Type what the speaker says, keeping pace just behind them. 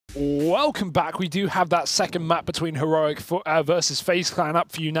Welcome back. We do have that second map between Heroic versus FaZe Clan up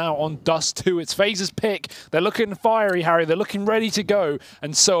for you now on Dust2. It's FaZe's pick. They're looking fiery, Harry. They're looking ready to go.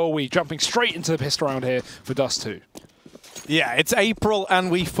 And so are we, jumping straight into the pistol round here for Dust2. Yeah, it's April and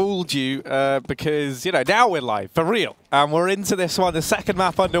we fooled you because, you know, now we're live, for real. And we're into this one, the second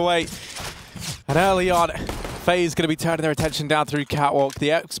map underway. And early on, FaZe going to be turning their attention down through Catwalk. The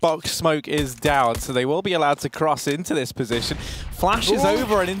Xbox smoke is down, so they will be allowed to cross into this position. Flashes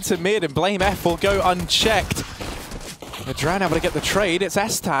over and into mid, and Blame F will go unchecked. Adran able to get the trade. It's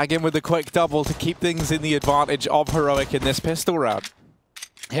S-Tag in with the quick double to keep things in the advantage of Heroic in this pistol round.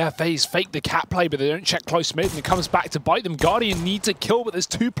 Yeah, FaZe fake the cat play, but they don't check close mid, and it comes back to bite them. Guardian needs a kill, but there's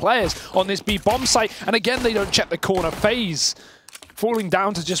two players on this B bomb site, and again they don't check the corner. FaZe falling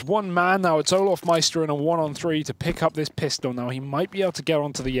down to just one man now. It's Olofmeister in a 1-on-3 to pick up this pistol. Now he might be able to get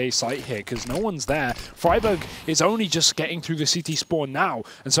onto the A site here because no one's there. Freiburg is only just getting through the CT spawn now,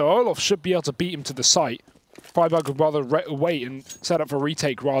 and so Olof should be able to beat him to the site. Freiburg would rather wait and set up for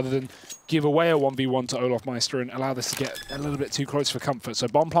retake rather than give away a 1v1 to Olofmeister and allow this to get a little bit too close for comfort. So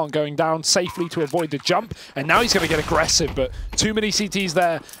bomb plant going down safely to avoid the jump, and now he's going to get aggressive, but too many CTs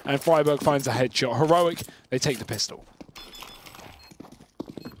there, and Freiburg finds a headshot. Heroic, they take the pistol.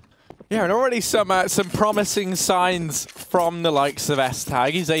 Yeah, and already some promising signs from the likes of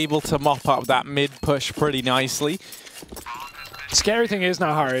S-Tag. He's able to mop up that mid push pretty nicely. The scary thing is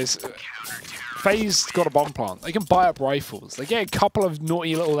now, Harry, is FaZe got a bomb plant. They can buy up rifles. They get a couple of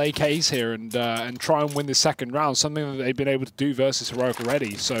naughty little AKs here and try and win the second round, something that they've been able to do versus Heroic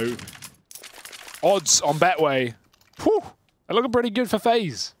already. So odds on Betway, whew, they're looking pretty good for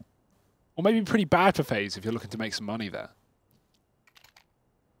FaZe. Or maybe pretty bad for FaZe if you're looking to make some money there.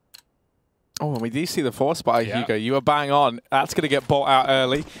 Oh, and we do see the force spy, yeah. Hugo. You were bang on. That's going to get bought out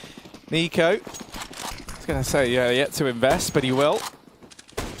early. Nico, I was going to say, yeah, yet to invest, but he will.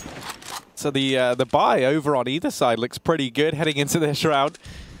 So the buy over on either side looks pretty good heading into this round.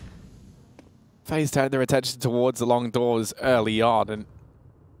 FaZe turned their attention towards the long doors early on, and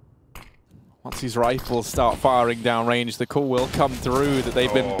once these rifles start firing downrange, the call will come through that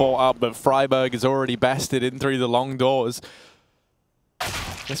they've been bought up, but Freiburg is already bested in through the long doors.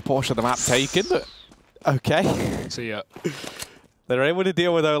 This portion of the map taken, but okay. See ya. They're able to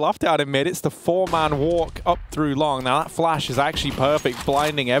deal with Olaf down in mid. It's the four-man walk up through long. Now that flash is actually perfect,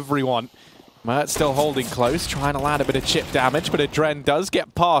 blinding everyone. Mert still holding close, trying to land a bit of chip damage, but Adren does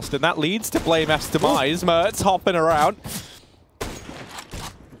get past, and that leads to Blame F's demise. Mert's hopping around.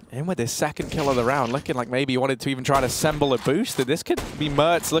 In with his second kill of the round, looking like maybe he wanted to even try to assemble a boost. And this could be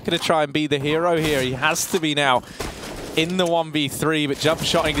Mert's looking to try and be the hero here. He has to be now in the 1v3, but jump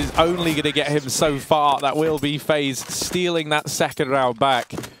shotting is only going to get him so far. That will be FaZe stealing that second round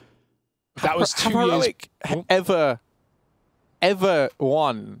back. That was 2 years. Heroic ever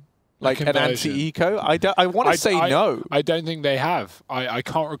won like an anti-eco? I want to say no. I don't think they have. I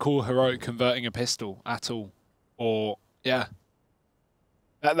can't recall Heroic converting a pistol at all. Or, yeah.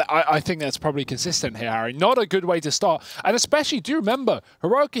 I think that's probably consistent here, Harry. Not a good way to start. And especially, do remember,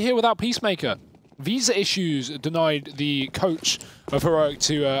 Heroic are here without Peacemaker. Visa issues denied the coach of Heroic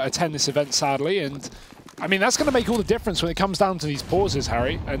to attend this event, sadly. And, I mean, that's going to make all the difference when it comes down to these pauses,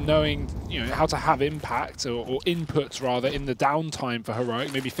 Harry, and knowing, you know, how to have impact or inputs, rather, in the downtime for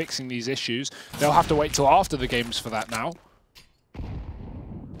Heroic, maybe fixing these issues. They'll have to wait till after the games for that now.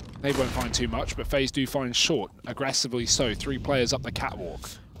 They won't find too much, but FaZe do find short, aggressively so. 3 players up the catwalk.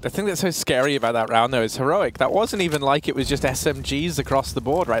 The thing that's so scary about that round, though, is Heroic. That wasn't even like it was just SMGs across the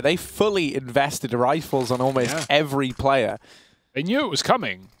board, right? They fully invested rifles on almost every player. They knew it was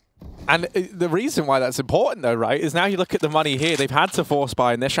coming. And the reason why that's important, though, right, is now you look at the money here. They've had to force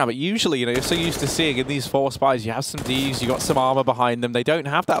buy in this round, but usually, you know, you're so used to seeing in these force buys, you have some Ds, you got some armor behind them. They don't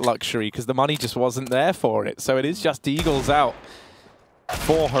have that luxury because the money just wasn't there for it. So it is just Eagles out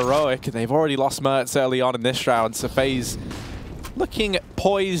for Heroic, and they've already lost Mertz early on in this round. So FaZe looking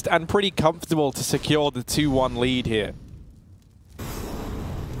poised and pretty comfortable to secure the 2-1 lead here.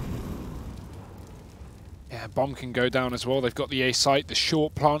 Yeah, bomb can go down as well. They've got the A site, the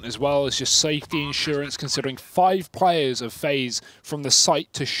short plant as well as just safety insurance, considering 5 players of FaZe from the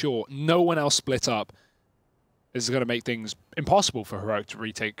site to short. No one else split up. This is going to make things impossible for Heroic to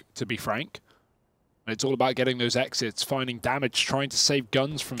retake, to be frank. And it's all about getting those exits, finding damage, trying to save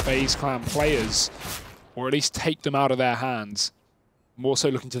guns from FaZe Clan players, or at least take them out of their hands. More so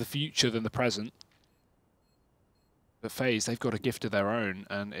looking to the future than the present. But FaZe, they've got a gift of their own,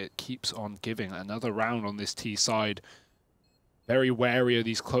 and it keeps on giving. Another round on this T side. Very wary of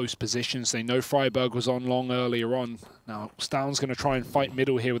these close positions. They know Freiburg was on long earlier on. Now, Stound's going to try and fight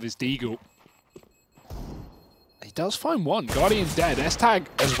middle here with his Deagle. They He does find one. Guardian dead. S-Tag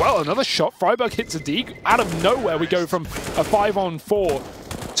as well. Another shot. Freiburg hits a deke. Out of nowhere, we go from a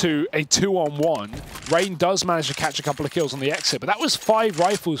 5-on-4 to a 2-on-1. Rain does manage to catch a couple of kills on the exit, but that was 5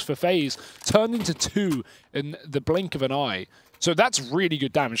 rifles for FaZe, turned into 2 in the blink of an eye. So that's really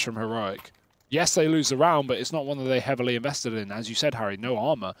good damage from Heroic. Yes, they lose the round, but it's not one that they heavily invested in. As you said, Harry, no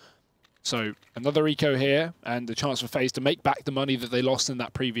armor. So another eco here, and the chance for FaZe to make back the money that they lost in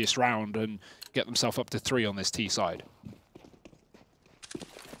that previous round and get themselves up to 3 on this T side.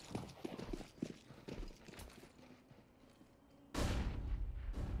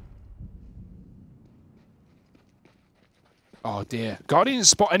 Oh dear. Guardian didn't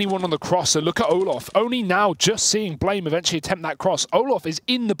spot anyone on the cross, so look at Olof. Only now just seeing Blame eventually attempt that cross. Olof is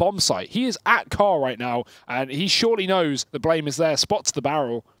in the bomb site. He is at car right now, and he surely knows that Blame is there, spots the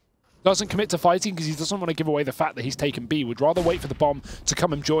barrel. Doesn't commit to fighting because he doesn't want to give away the fact that he's taken B. Would rather wait for the bomb to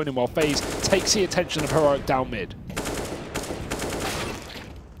come and join him while FaZe takes the attention of Heroic down mid.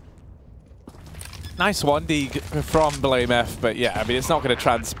 Nice 1D from Blame F, but yeah, I mean, it's not going to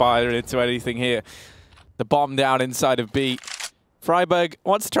transpire into anything here. The bomb down inside of B. Freiburg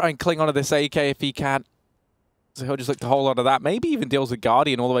wants to try and cling onto this AK if he can. So he'll just look to hold on to that. Maybe even deals with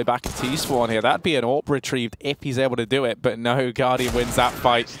Guardian all the way back to T-Spawn here. That'd be an AWP retrieved if he's able to do it, but no, Guardian wins that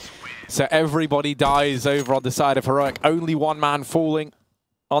fight. So everybody dies over on the side of Heroic. Only one man falling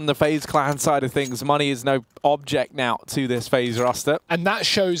on the FaZe clan side of things. Money is no object now to this FaZe roster. And that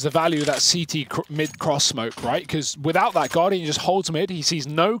shows the value of that CT mid cross smoke, right? Because without that, Guardian just holds mid. He sees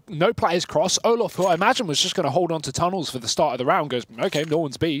no players cross. Olaf, who I imagine was just going to hold on to tunnels for the start of the round, goes, okay, no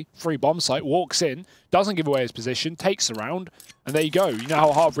one's B. Free bomb site, walks in, doesn't give away his position, takes the round, and there you go. You know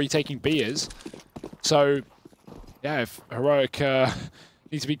how hard retaking B is. So, yeah, if Heroic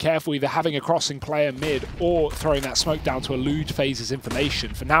need to be careful either having a crossing player mid or throwing that smoke down to elude FaZe's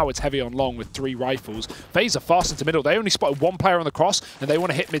information. For now, it's heavy on long with 3 rifles. FaZe are fast into middle. They only spotted 1 player on the cross, and they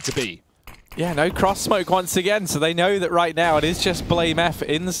want to hit mid to B. Yeah, no cross smoke once again, so they know that right now it is just Blame F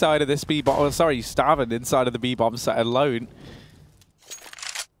inside of this B bomb. Oh, sorry, Stavin inside of the B bomb set alone.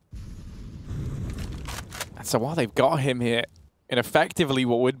 And so while they've got him here in effectively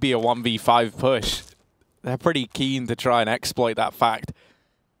what would be a 1v5 push, they're pretty keen to try and exploit that fact.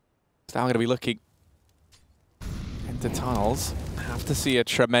 Now going to be looking into tunnels. Have to see a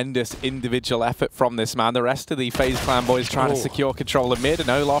tremendous individual effort from this man. The rest of the FaZe clan boys trying to secure control of mid, and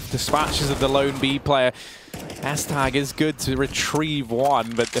Olaf dispatches of the lone B player. S-Tag is good to retrieve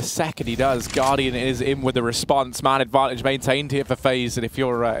 1, but the second he does, Guardian is in with the response. Man advantage maintained here for FaZe, and if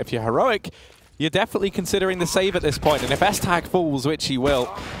you're Heroic, you're definitely considering the save at this point. And if S-Tag falls, which he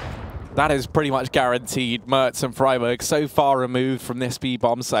will, that is pretty much guaranteed. Mertz and Freiburg so far removed from this B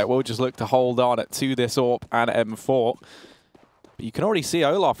bomb site. We'll just look to hold on to this AWP and M4. But you can already see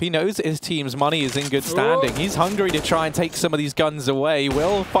Olaf. He knows that his team's money is in good standing. He's hungry to try and take some of these guns away.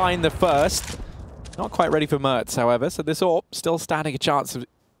 Will find the first. Not quite ready for Mertz, however. So this AWP still standing a chance of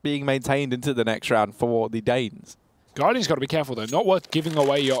being maintained into the next round for the Danes. Guardian's got to be careful, though. Not worth giving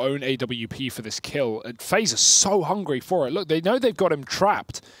away your own AWP for this kill. And FaZe are so hungry for it. Look, they know they've got him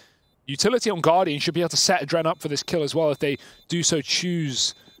trapped. Utility on Guardian should be able to set Adren up for this kill as well if they do so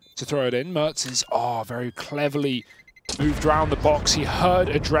choose to throw it in. Mertz is, very cleverly moved around the box. He heard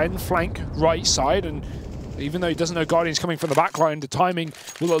Adren flank right side, and even though he doesn't know Guardian's coming from the back line, the timing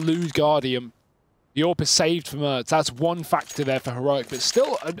will elude Guardian. The AWP is saved for Mertz. That's one factor there for Heroic, but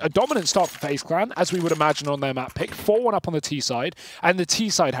still a dominant start for FaZe Clan, as we would imagine on their map pick. 4-1 up on the T side. And the T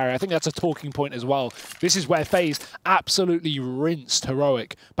side, Harry, I think that's a talking point as well. This is where FaZe absolutely rinsed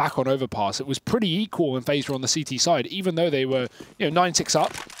Heroic back on Overpass. It was pretty equal when FaZe were on the CT side, even though they were 9-6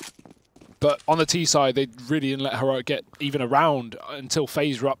 up. But on the T side, they really didn't let Heroic get even a round until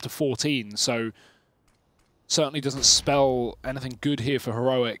FaZe were up to 14. So certainly doesn't spell anything good here for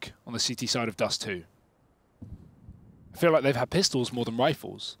Heroic on the CT side of Dust2. I feel like they've had pistols more than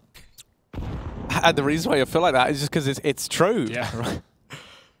rifles. And the reason why I feel like that is just because it's true. Yeah.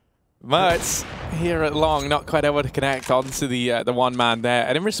 Mertz here at long, not quite able to connect onto the one man there.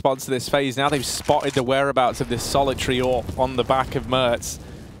 And in response to this phase, now they've spotted the whereabouts of this solitary AWP on the back of Mertz.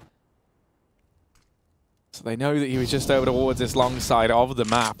 So they know that he was just over towards this long side of the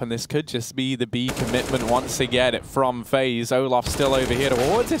map, and this could just be the B commitment once again from FaZe. Olaf still over here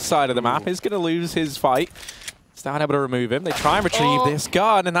towards this side of the map. Is going to lose his fight. Still able to remove him. They try and retrieve this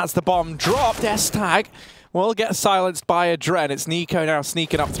gun, and that's the bomb dropped. S-Tag will get silenced by Adren. It's Nico now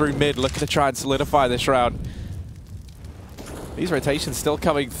sneaking up through mid, looking to try and solidify this round. These rotations still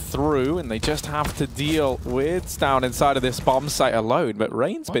coming through, and they just have to deal with down inside of this bomb site alone, but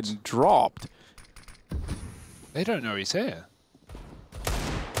Rain's been dropped. They don't know he's here.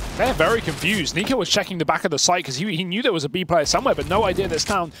 They're very confused. Nico was checking the back of the site because he knew there was a B player somewhere, but no idea that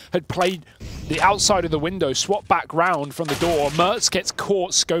Sound had played the outside of the window, swapped back round from the door. Mertz gets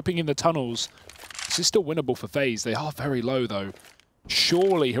caught scoping in the tunnels. This is still winnable for FaZe. They are very low, though.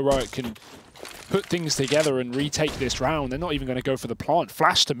 Surely Heroic can put things together and retake this round. They're not even going to go for the plant.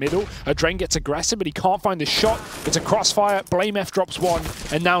 Flash to middle. Drain gets aggressive, but he can't find the shot. It's a crossfire. Blame F drops one.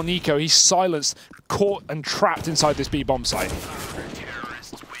 And now Nico, he's silenced, caught and trapped inside this B bomb site.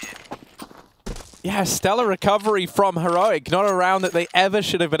 Yeah, stellar recovery from Heroic. Not a round that they ever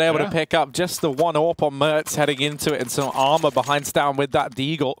should have been able to pick up. Just the one AWP on Mertz heading into it and some armor behind Stan with that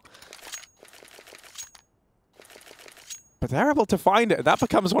Deagle. But they're able to find it. And that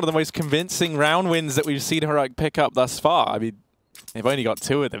becomes one of the most convincing round wins that we've seen Heroic pick up thus far. I mean, they've only got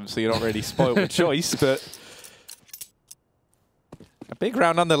 2 of them, so you're not really spoiled with choice, but a big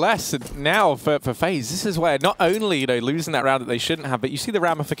round nonetheless. And now for FaZe, this is where not only, you know, losing that round that they shouldn't have, but you see the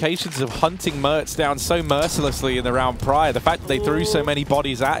ramifications of hunting Mertz down so mercilessly in the round prior. The fact that they threw so many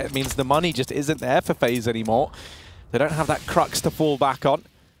bodies at it means the money just isn't there for FaZe anymore. They don't have that crux to fall back on.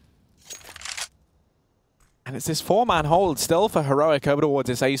 And it's this 4-man hold still for Heroic over towards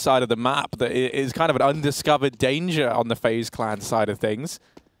this A side of the map that is kind of an undiscovered danger on the FaZe clan side of things.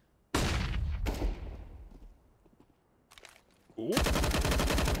 Ooh.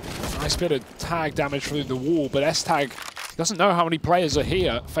 Nice bit of tag damage through the wall, but S-Tag doesn't know how many players are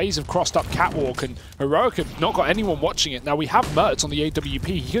here. FaZe have crossed up Catwalk, and Heroic have not got anyone watching it. Now, we have Mertz on the AWP.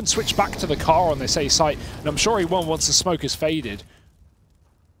 He can switch back to the car on this A site, and I'm sure he won once the smoke has faded.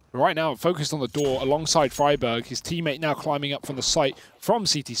 Right now, focused on the door alongside Freiberg. His teammate now climbing up from the site from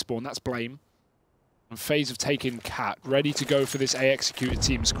CT Spawn. That's Blame. And FaZe have taken Cat, ready to go for this A executed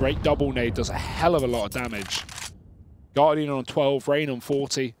teams. Great double nade, does a hell of a lot of damage. Guardian on 12, Rain on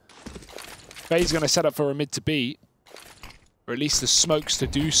 40. FaZe going to set up for a mid to B. Or at least the smokes to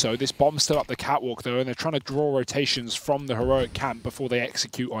do so. This bomb's still up the catwalk though, and they're trying to draw rotations from the Heroic camp before they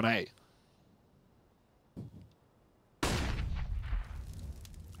execute on A.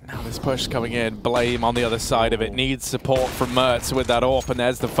 Now this push coming in, Blame on the other side of it, needs support from Mertz with that AWP, and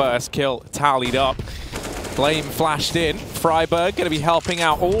there's the first kill tallied up. Blame flashed in, Freiberg going to be helping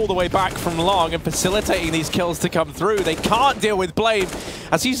out all the way back from long and facilitating these kills to come through. They can't deal with Blame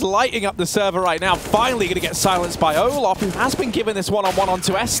as he's lighting up the server right now, finally going to get silenced by Olof, who has been given this one-on-one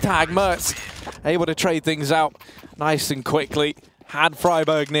onto S-Tag. Mertz able to trade things out nice and quickly. Had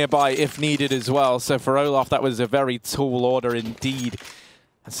Freiberg nearby if needed as well, so for Olof that was a very tall order indeed.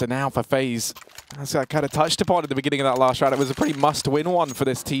 And so now for FaZe, as I kind of touched upon at the beginning of that last round, it was a pretty must-win one for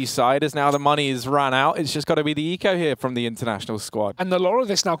this T side, as now the money is ran out. It's just got to be the eco here from the international squad. And a lot of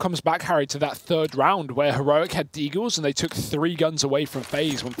this now comes back, Harry, to that third round where Heroic had Deagles and they took 3 guns away from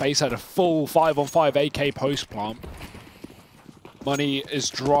FaZe when FaZe had a full 5-on-5 AK post-plant. Money is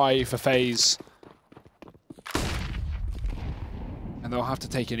dry for FaZe. And they'll have to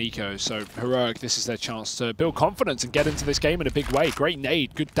take an eco, so Heroic, this is their chance to build confidence and get into this game in a big way. Great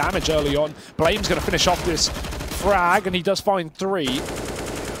nade, good damage early on. Blame's going to finish off this frag, and he does find 3.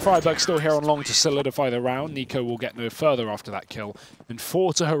 Freiberg still here on long to solidify the round. Nico will get no further after that kill. And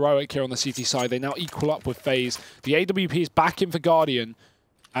 4 to Heroic here on the CT side. They now equal up with FaZe. The AWP is back in for Guardian,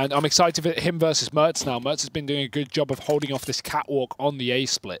 and I'm excited for him versus Mertz now. Mertz has been doing a good job of holding off this catwalk on the A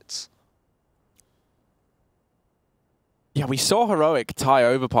splits. Yeah, we saw Heroic tie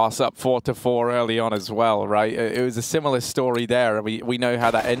Overpass up 4-4 early on as well, right? It was a similar story there. We know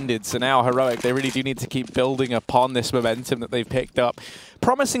how that ended. So now Heroic, they really do need to keep building upon this momentum that they've picked up.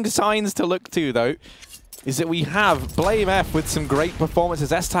 Promising signs to look to, though, is that we have Blame F with some great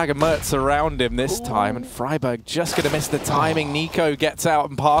performances. S-Tag and Mertz around him this time, and Freiberg just going to miss the timing. Nico gets out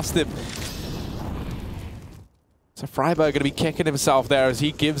and past him. So Freiberg going to be kicking himself there as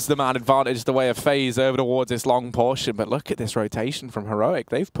he gives the man advantage the way of FaZe over towards this long portion. But look at this rotation from Heroic.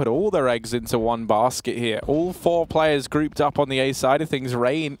 They've put all their eggs into one basket here. All 4 players grouped up on the A side of things.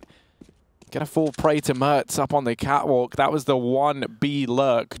 Rain going to fall prey to Mertz up on the catwalk. That was the 1B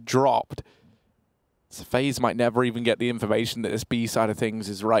lurk dropped. So FaZe might never even get the information that this B side of things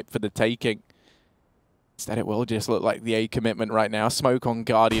is ripe for the taking. Instead, it will just look like the A commitment right now. Smoke on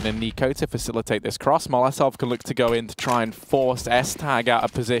Guardian and Nico to facilitate this cross. Molotov can look to go in to try and force S-Tag out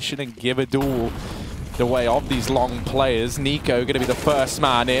of position and give a duel the way of these long players. Nico going to be the first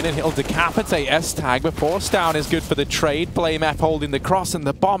man in, and he'll decapitate S-Tag before Stown is good for the trade. Blame F holding the cross, and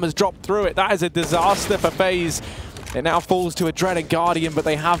the bomb has dropped through it. That is a disaster for FaZe. It now falls to Adren and Guardian, but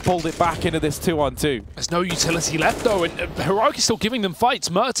they have pulled it back into this 2-on-2. There's no utility left, though, and Heroic is still giving them fights.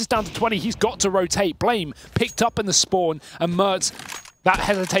 Mertz is down to 20. He's got to rotate. Blame picked up in the spawn, and Mertz That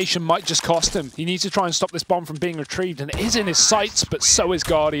hesitation might just cost him. He needs to try and stop this bomb from being retrieved, and it is in his sights, but so is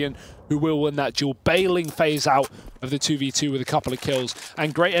Guardian, who will win that duel, bailing FaZe out of the 2v2 with a couple of kills.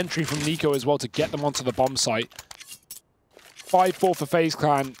 And great entry from Nico as well to get them onto the bomb site. 5-4 for FaZe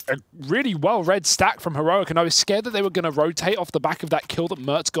Clan. A really well-read stack from Heroic, and I was scared that they were going to rotate off the back of that kill that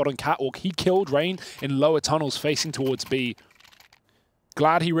Mertz got on Catwalk. He killed Rain in lower tunnels facing towards B.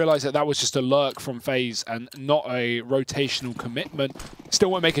 Glad he realized that that was just a lurk from FaZe and not a rotational commitment.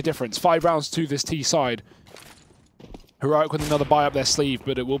 Still won't make a difference. 5 rounds to this T side. Heroic with another buy up their sleeve,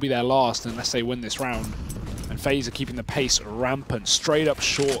 but it will be their last unless they win this round. And FaZe are keeping the pace rampant, straight up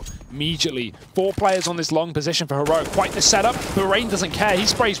short, immediately. 4 players on this long position for Heroic. Quite the setup, but Rain doesn't care. He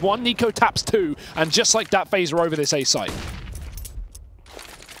sprays 1, Nico taps 2, and just like that, FaZe are over this A site.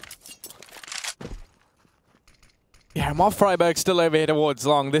 Yeah, while Freiburg's still over here towards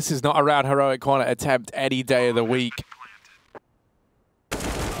long, this is not a round Heroic want to attempt any day of the week.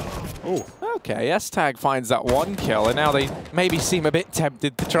 Oh, okay, S-Tag finds that 1 kill, and now they maybe seem a bit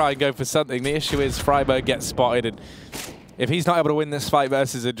tempted to try and go for something. The issue is Freiburg gets spotted, and if he's not able to win this fight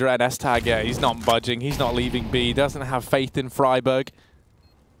versus Adren, S-Tag, yeah, he's not budging, he's not leaving B, he doesn't have faith in Freiburg.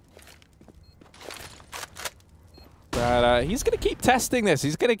 But he's going to keep testing this,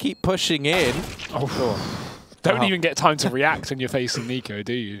 he's going to keep pushing in. Oh, don't even get time to react when you're facing Nico,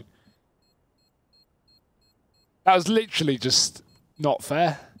 do you? That was literally just not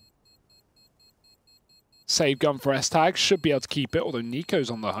fair. Save gun for S-Tag, should be able to keep it, although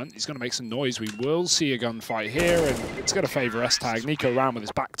Nico's on the hunt. He's going to make some noise. We will see a gunfight here, and it's going to favor S-Tag. Nico around with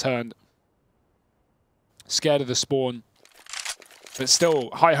his back turned. Scared of the spawn. But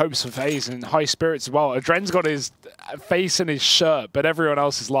still, high hopes for FaZe and high spirits as well. Adren's got his face in his shirt, but everyone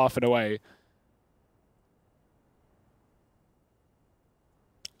else is laughing away.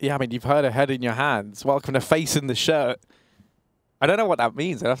 Yeah, I mean, you've heard a head in your hands. Welcome to face in the shirt. I don't know what that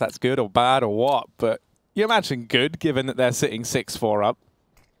means. I don't know if that's good or bad or what, but you imagine good, given that they're sitting 6-4 up.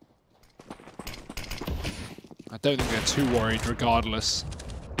 I don't think they're too worried regardless.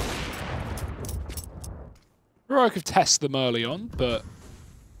 Heroic have tested them early on, but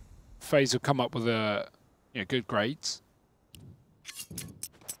FaZe have come up with good grades.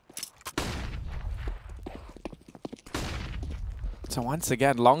 So once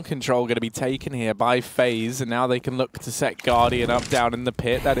again, long control going to be taken here by FaZe, and now they can look to set Guardian up down in the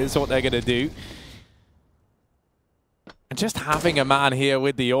pit. That is what they're going to do. And just having a man here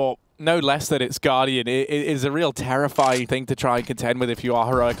with the AWP, no less than it's Guardian, it is a real terrifying thing to try and contend with if you are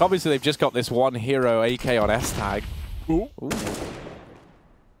Heroic. Obviously, they've just got this 1 hero AK on S-Tag. Ooh.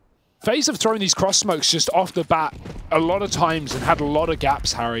 FaZe have thrown these cross smokes just off the bat a lot of times and had a lot of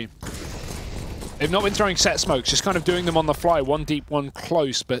gaps, Harry. They've not been throwing set smokes, just kind of doing them on the fly, 1 deep, 1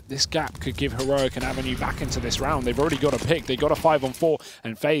 close, but this gap could give Heroic an avenue back into this round. They've already got a pick, they got a 5-on-4,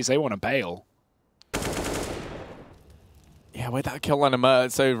 and FaZe, they want to bail. Yeah, with that kill on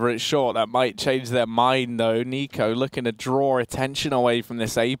Mertz over it short, that might change their mind though. Nico looking to draw attention away from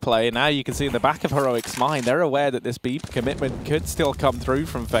this A play. And now you can see in the back of Heroic's mind, they're aware that this B commitment could still come through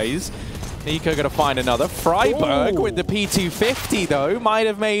from FaZe. Nico going to find another. Freiburg with the P250 though, might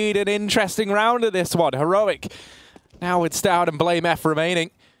have made an interesting round of this one. Heroic now with Stout and Blame F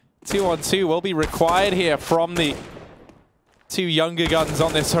remaining. 2-on-2 will be required here from the 2 younger guns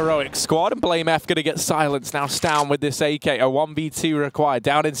on this Heroic squad, and Blame F going to get silenced. Now Stown with this AK, a 1v2 required,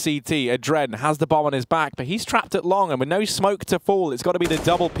 down in CT. Adren has the bomb on his back, but he's trapped at long, and with no smoke to fall, it's got to be the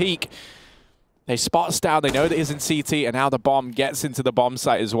double peek. They spot Stown, they know that he's in CT, and now the bomb gets into the bomb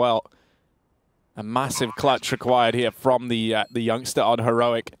site as well. A massive clutch required here from the youngster on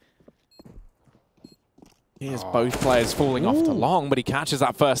Heroic. Here's both players falling off to long, but he catches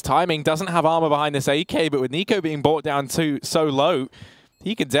that first timing. Doesn't have armor behind this AK, but with Nico being brought down so low,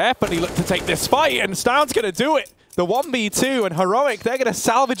 he can definitely look to take this fight, and Stown's going to do it. The 1v2, and Heroic, they're going to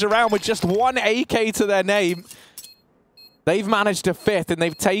salvage around with just 1 AK to their name. They've managed a 5th, and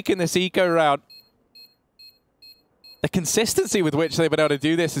they've taken this eco round. The consistency with which they've been able to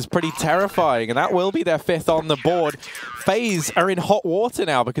do this is pretty terrifying, and that will be their 5th on the board. FaZe are in hot water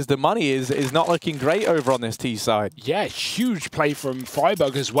now because the money is not looking great over on this T side. Yeah, huge play from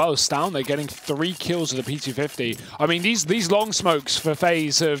Freiburg as well. Stown, they're getting 3 kills with the P250. I mean, these long smokes for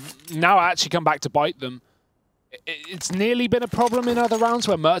FaZe have now actually come back to bite them. It's nearly been a problem in other rounds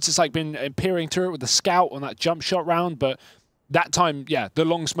where Mertz has been peering through it with the scout on that jump shot round, but that time, yeah, the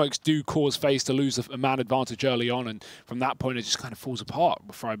long smokes do cause FaZe to lose a man advantage early on, and from that point it just kind of falls apart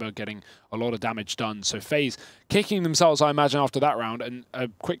with Freiburg getting a lot of damage done. So FaZe kicking themselves, I imagine, after that round, and a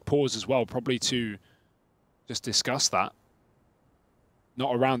quick pause as well, probably to just discuss that.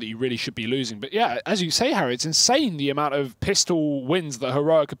 not a round that you really should be losing. But yeah, as you say, Harry, it's insane the amount of pistol wins that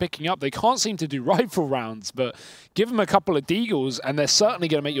Heroic are picking up. They can't seem to do rifle rounds, but give them a couple of deagles and they're certainly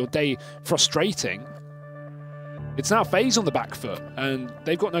going to make your day frustrating. It's now FaZe on the back foot, and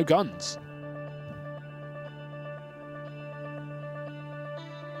they've got no guns.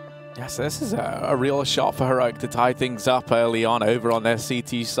 Yes, this is a real shot for Heroic to tie things up early on over on their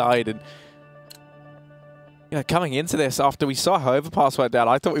CT side. And you know, coming into this, after we saw how Overpass went down,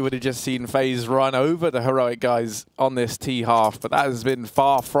 I thought we would have just seen FaZe run over the Heroic guys on this T half, but that has been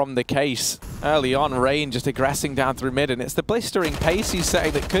far from the case. Early on, Rain just aggressing down through mid, and it's the blistering pace he's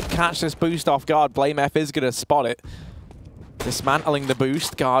setting that could catch this boost off guard. BlameF is going to spot it. Dismantling the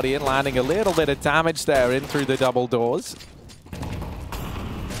boost, Guardian landing a little bit of damage there in through the double doors.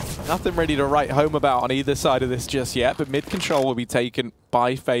 Nothing ready to write home about on either side of this just yet, but mid control will be taken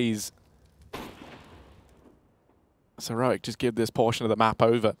by FaZe. So Heroic just give this portion of the map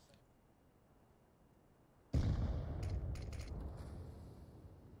over.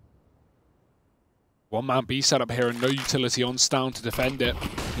 One-man B setup here and no utility on Stown to defend it.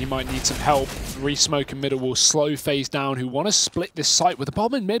 He might need some help. Re-smoke in middle will slow FaZe down, who want to split this site with a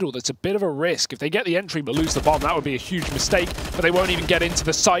bomb in middle. That's a bit of a risk. If they get the entry but lose the bomb, that would be a huge mistake, but they won't even get into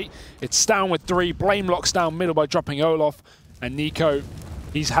the site. It's Stown with 3. Blame locks down middle by dropping Olaf, and Nico,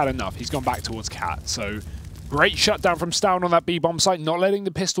 he's had enough. He's gone back towards Cat. So great shutdown from Stown on that B-bomb site, not letting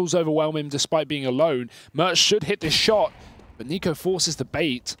the pistols overwhelm him despite being alone. Merch should hit this shot, but Nico forces the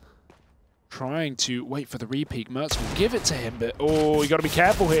bait. Trying to wait for the repeat. Mertz will give it to him, but oh, you got to be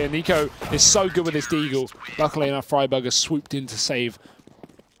careful here. Nico is so good with his deagle. Luckily enough, Freiburg has swooped in to save.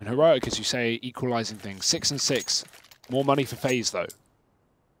 And Heroic, as you say, equalizing things. 6 and 6. More money for FaZe, though.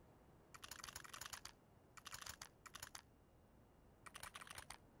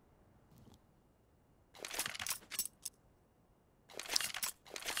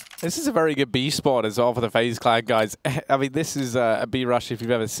 This is a very good B spot as well for the FaZe clan guys. I mean, this is a B rush if you've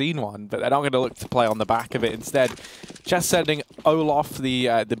ever seen one, but they're not going to look to play on the back of it. Instead, just sending Olaf,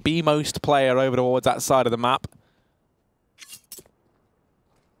 the B-most player, over towards that side of the map.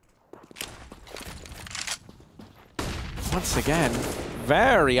 Once again,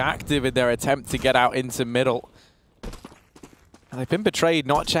 very active in their attempt to get out into middle. And they've been betrayed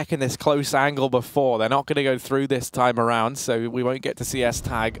not checking this close angle before. They're not going to go through this time around, so we won't get to see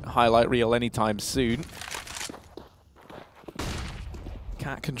S-Tag highlight reel anytime soon.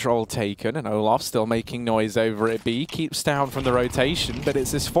 Cat control taken, and Olaf still making noise over at B. Keeps down from the rotation, but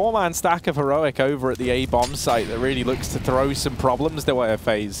it's this 4-man stack of Heroic over at the A-bomb site that really looks to throw some problems their way of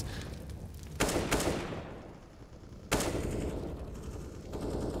FaZe.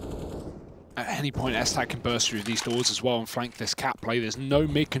 At any point, S-Tag can burst through these doors as well and flank this Cat play. There's no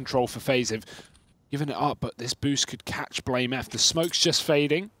mid-control for FaZe. They've given it up, but this boost could catch BlameF. The smoke's just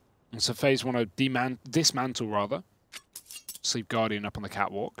fading, and so FaZe want to dismantle, rather. Sleep Guardian up on the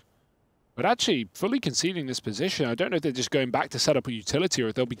catwalk. But actually, fully conceding this position, I don't know if they're just going back to set up a utility or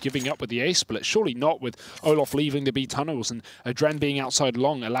if they'll be giving up with the A split. Surely not, with Olaf leaving the B tunnels and Adren being outside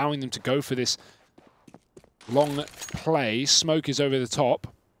long, allowing them to go for this long play. Smoke is over the top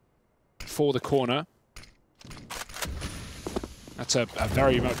for the corner. That's a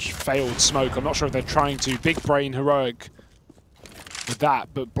very much failed smoke. I'm not sure if they're trying to big brain Heroic with that,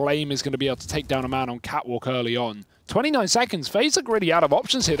 but Blame is going to be able to take down a man on catwalk early on. 29 seconds. FaZe are really out of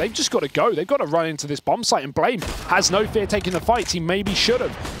options here. They've just got to go. They've got to run into this bomb site, and Blame has no fear taking the fights. He maybe should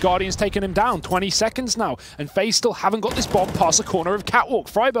have. Guardian's taken him down. 20 seconds now, and FaZe still haven't got this bomb past the corner of catwalk.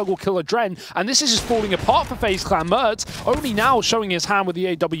 Freiburg will kill Adren, and this is just falling apart for FaZe clan. Mertz only now showing his hand with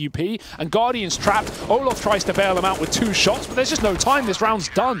the AWP, and Guardian's trapped. Olaf tries to bail him out with 2 shots, but there's just no time. This round's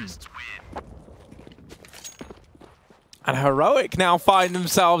done. And Heroic now find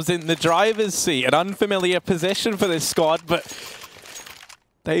themselves in the driver's seat, an unfamiliar position for this squad, but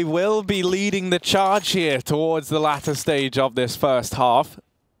they will be leading the charge here towards the latter stage of this first half.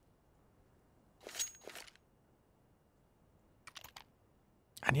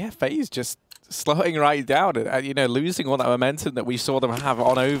 And yeah, FaZe just slowing right down, you know, losing all that momentum that we saw them have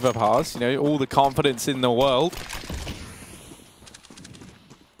on Overpass, you know, all the confidence in the world.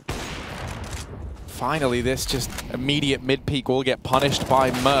 Finally, this just immediate mid-peak will get punished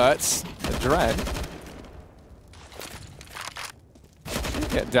by Mertz. Adren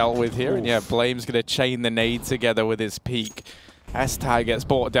get dealt with here, and yeah, Blame's going to chain the nade together with his peak. S-Tag gets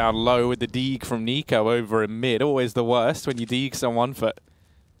brought down low with the deeg from Nico over in mid. Always the worst when you deeg someone for,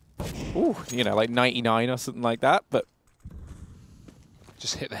 ooh, you know, like 99 or something like that, but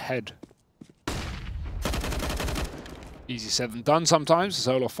just hit the head. Easy said than done sometimes, as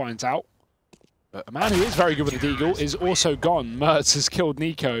Olaf finds out. But a man who is very good with the deagle is also gone. Mertz has killed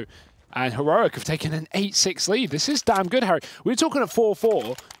Nico, and Heroic have taken an 8-6 lead. This is damn good, Harry. We were talking at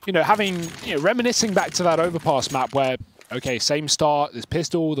 4-4, reminiscing back to that overpass map where, okay, same start, there's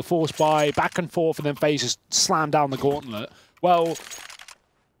pistol, the force buy, back and forth, and then FaZe just slam down the gauntlet. Well,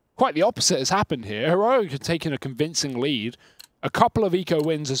 quite the opposite has happened here. Heroic have taken a convincing lead. A couple of eco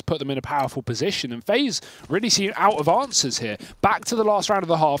wins has put them in a powerful position, and FaZe really seem out of answers here. Back to the last round of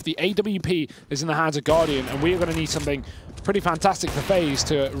the half, the AWP is in the hands of Guardian, and we are going to need something pretty fantastic for FaZe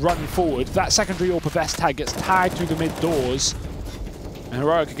to run forward. That secondary AWP vest tag gets tagged through the mid doors, and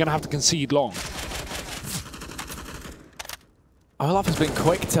Heroic are going to have to concede long. Olaf has been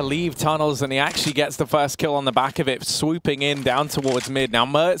quick to leave tunnels, and he actually gets the first kill on the back of it, swooping in down towards mid. Now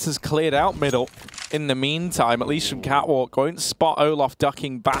Mertz has cleared out middle. In the meantime, at least from Catwalk, won't spot Olaf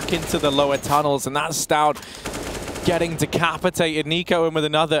ducking back into the lower tunnels, and that's Stout getting decapitated. Nico in with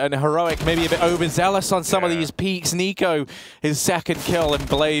another, and Heroic maybe a bit overzealous on some of these peaks. Nico, his second kill, and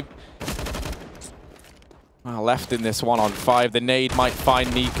Blade left in this 1-on-5. The nade might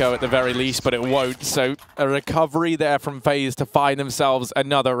find Nico at the very least, but it won't. So a recovery there from FaZe to find themselves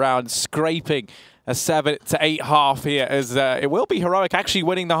another round, scraping a 7-8 half here, as it will be Heroic actually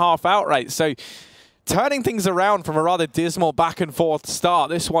winning the half outright. So turning things around from a rather dismal back and forth start,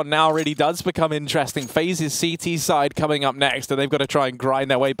 this one now really does become interesting. FaZe's CT side coming up next, and they've got to try and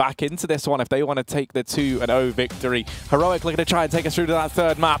grind their way back into this one if they want to take the 2-0 victory. Heroic looking to try and take us through to that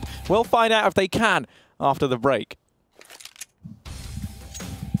third map. We'll find out if they can after the break.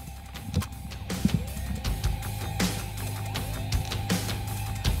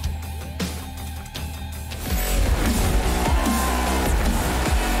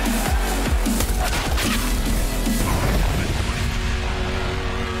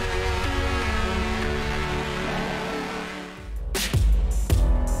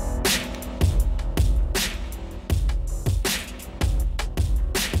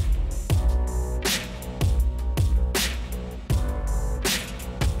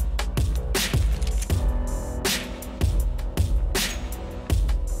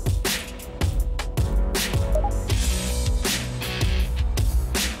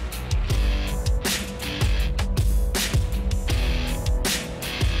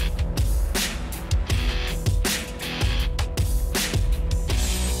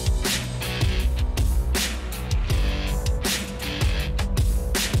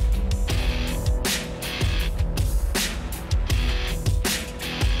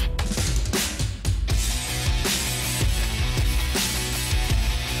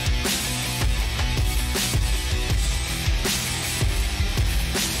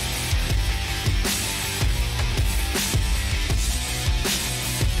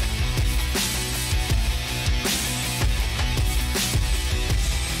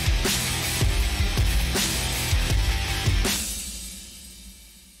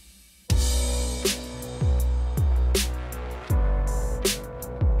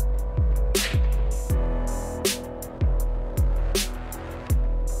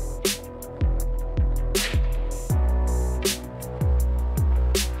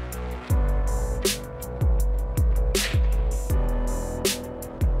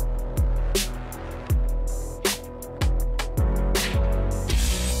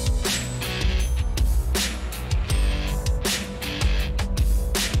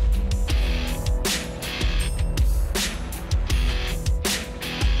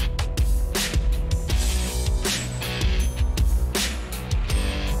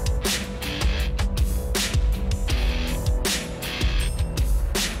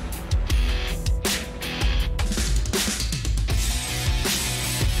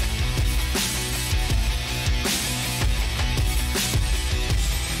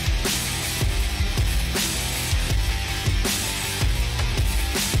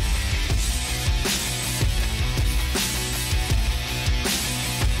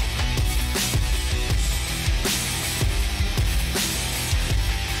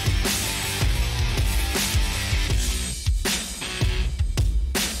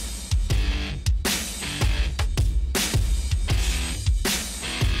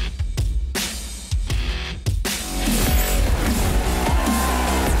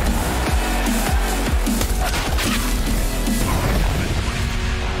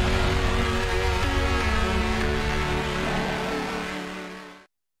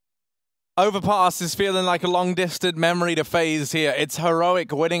 Overpass is feeling like a long-distant memory to FaZe here. It's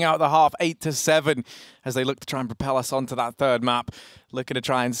Heroic winning out the half 8-7 as they look to try and propel us onto that third map. Looking to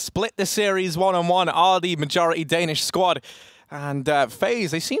try and split the series 1-on-1, are the majority Danish squad. And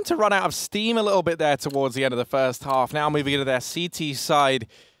FaZe, they seem to run out of steam a little bit there towards the end of the first half. Now moving into their CT side.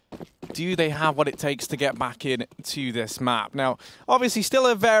 do they have what it takes to get back into this map? Now, obviously, still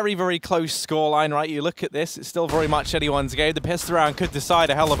a very, very close scoreline, right? You look at this, it's still very much anyone's game. The pistol round could decide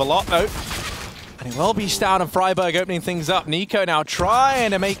a hell of a lot, though. And it will be Stout and Freiburg opening things up. Nico now trying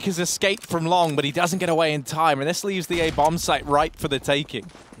to make his escape from long, but he doesn't get away in time. And this leaves the A bomb site ripe for the taking.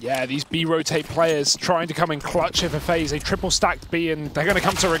 Yeah, these B-rotate players trying to come in clutch here for FaZe. They triple-stacked B, and they're going to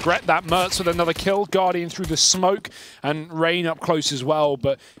come to regret that. Mertz with another kill. Guardian through the smoke, and Rain up close as well.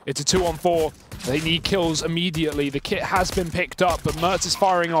 But it's a 2-on-4. They need kills immediately. The kit has been picked up, but Mertz is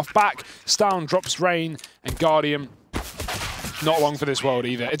firing off back. Stown drops Rain, and Guardian not long for this world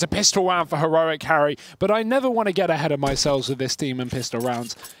either. It's a pistol round for Heroic Harry, but I never want to get ahead of myself with this team and pistol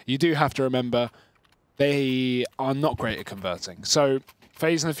rounds. You do have to remember they are not great at converting. So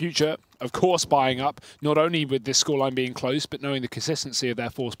FaZe in the future, of course, buying up, not only with this scoreline being close, but knowing the consistency of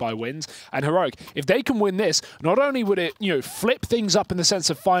their force buy wins. And Heroic, if they can win this, not only would it, flip things up in the sense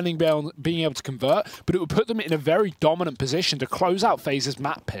of finally being able to convert, but it would put them in a very dominant position to close out FaZe's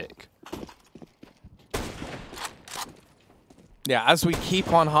map pick. Yeah, as we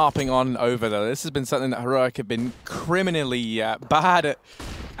keep on harping on over, though, this has been something that Heroic have been criminally bad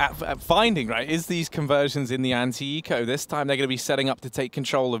at finding, right, is these conversions in the anti-eco. This time they're going to be setting up to take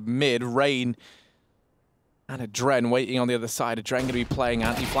control of mid. Rain and a Dren waiting on the other side. A Dren going to be playing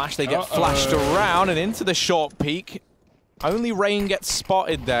anti-flash. They get flashed around and into the short peak. Only Rain gets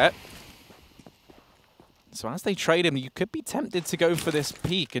spotted there. So as they trade him, you could be tempted to go for this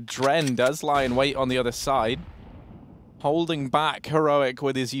peak. A Dren does lie in wait on the other side, holding back Heroic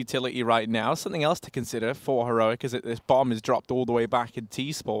with his utility right now. Something else to consider for Heroic is that this bomb is dropped all the way back in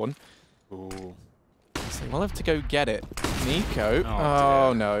T-spawn. So we'll have to go get it. Nico.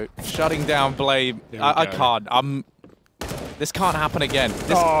 Oh no. Shutting down Blade. I can't. This can't happen again.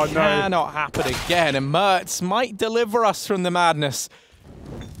 This cannot happen again. And Mertz might deliver us from the madness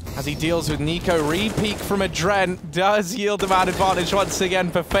as he deals with Nico. Re-peek from a Dren does yield the man advantage once again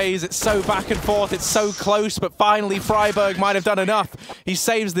for FaZe. It's so back and forth, it's so close, but finally Freiburg might have done enough. He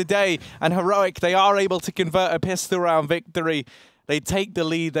saves the day, and Heroic, they are able to convert a pistol round victory. They take the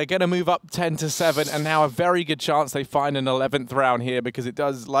lead, they're going to move up 10-7, and now a very good chance they find an 11th round here, because it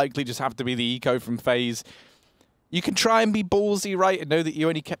does likely just have to be the eco from FaZe. You can try and be ballsy, right, and know that you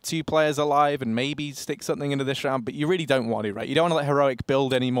only kept 2 players alive and maybe stick something into this round, but you really don't want to, right? You don't want to let Heroic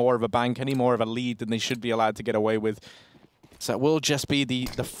build any more of a bank, any more of a lead than they should be allowed to get away with. So it will just be the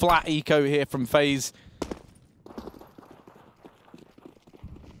flat eco here from FaZe.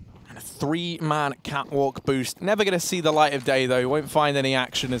 And a 3-man catwalk boost. Never going to see the light of day, though. Won't find any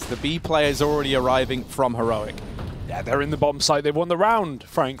action as the B players already arriving from Heroic. Yeah, they're in the bomb site. They've won the round,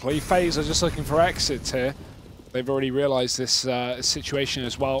 frankly. FaZe are just looking for exits here. They've already realized this situation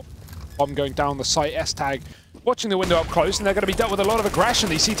as well. Bomb going down the site. S-Tag watching the window up close, and they're going to be dealt with a lot of aggression.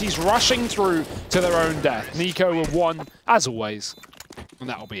 These CTs rushing through to their own death. Nico with 1, as always, and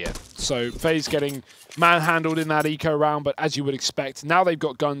that'll be it. So FaZe getting manhandled in that eco round, but as you would expect, now they've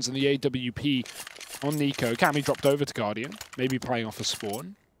got guns and the AWP on Nico. Can be dropped over to Guardian, maybe playing off a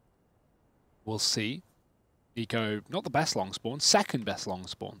spawn. We'll see. Nico, not the best long spawn, second best long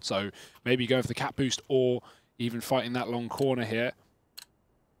spawn. So maybe going for the cat boost or even fighting that long corner here.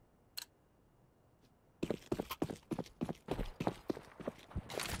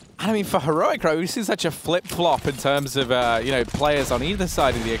 I mean, for Heroic, right, we see such a flip-flop in terms of, players on either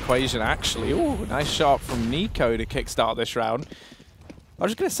side of the equation, actually. Ooh, nice shot from Nico to kickstart this round. I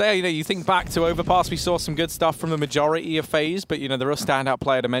was just going to say, you think back to Overpass, we saw some good stuff from the majority of FaZe, but, the real standout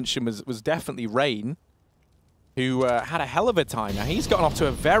player to mention was definitely Rain, who had a hell of a time. Now, he's gotten off to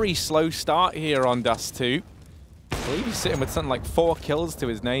a very slow start here on Dust2. I believe he's sitting with something like 4 kills to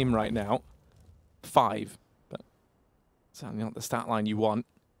his name right now. 5, but certainly not the stat line you want.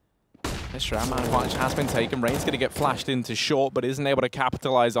 This round, man advantage has been taken. Rain's going to get flashed into short, but isn't able to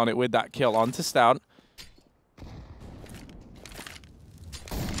capitalize on it with that kill onto Stout.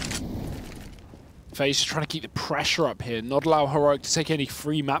 FaZe is trying to keep the pressure up here, not allow Heroic to take any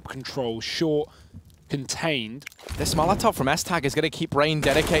free map control. Short, contained. This Molotov from S-Tag is going to keep Rain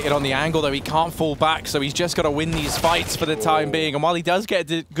dedicated on the angle, though he can't fall back, so he's just got to win these fights for the time being. And while he does get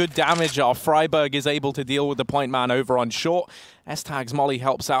good damage off, Freiburg is able to deal with the point man over on short. S-Tag's molly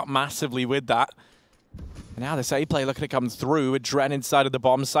helps out massively with that. And now this A-play looking to come through. A Dren inside of the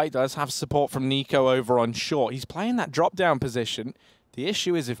bomb site does have support from Nico over on short. He's playing that drop-down position. The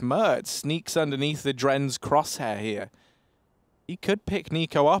issue is if Mertz sneaks underneath the Dren's crosshair here, he could pick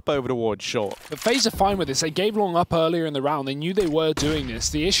Nico up over towards short. The FaZe are fine with this. They gave long up earlier in the round. They knew they were doing this.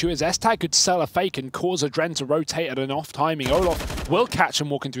 The issue is S-Tag could sell a fake and cause Adren to rotate at an off timing. Olof will catch him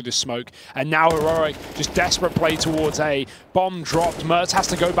walking through the smoke. And now Heroic, just desperate play towards A. Bomb dropped. Mertz has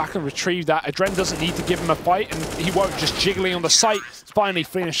to go back and retrieve that. Adren doesn't need to give him a fight, and he won't, just jiggling on the site. Finally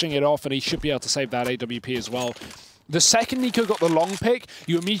finishing it off, and he should be able to save that AWP as well. The second Nico got the long pick,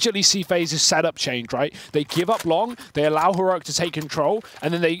 you immediately see FaZe's setup change, right? They give up long, they allow Heroic to take control,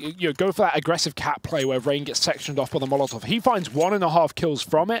 and then they go for that aggressive cat play where Rain gets sectioned off by the Molotov. He finds 1.5 kills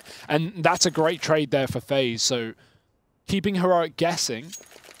from it, and that's a great trade there for FaZe. So keeping Heroic guessing.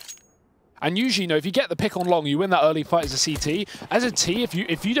 And usually, if you get the pick on long, you win that early fight as a CT. As a T,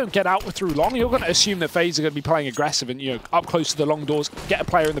 if you don't get out through long, you're going to assume that FaZe are going to be playing aggressive and up close to the long doors, get a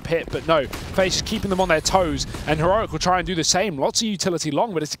player in the pit. But no, FaZe is keeping them on their toes, and Heroic will try and do the same. Lots of utility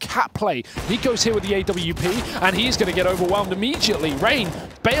long, but it's a cat play. Nico's here with the AWP, and he's going to get overwhelmed immediately. Rain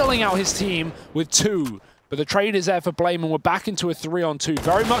bailing out his team with 2. But the trade is there for Blame, and we're back into a 3-on-2.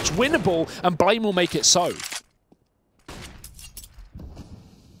 Very much winnable, and Blame will make it so.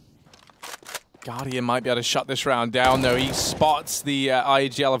 Guardian might be able to shut this round down, though. He spots the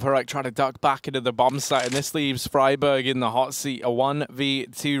IGL of Heroic trying to duck back into the bomb site, and this leaves Freiburg in the hot seat. A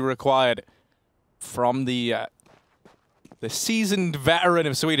 1v2 required from the seasoned veteran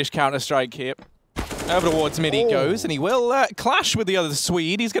of Swedish Counter-Strike here. Over towards mid he goes, and he will clash with the other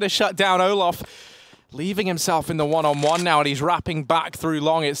Swede. He's going to shut down Olof, leaving himself in the one-on-one now, and he's wrapping back through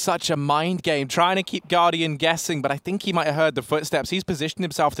long. It's such a mind game, trying to keep Guardian guessing, but I think he might have heard the footsteps. He's positioned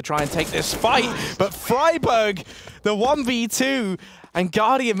himself to try and take this fight, but Freiburg, the 1v2, and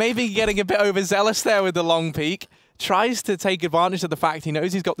Guardian maybe getting a bit overzealous there with the long peek. Tries to take advantage of the fact he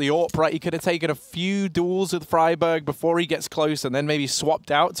knows he's got the AWP, right? He could have taken a few duels with Freiburg before he gets close and then maybe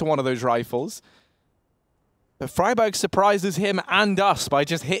swapped out to one of those rifles. But Freiburg surprises him and us by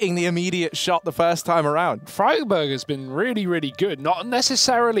just hitting the immediate shot the first time around. Freiburg has been really, really good. Not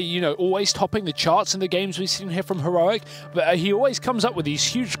necessarily, always topping the charts in the games we've seen here from Heroic, but he always comes up with these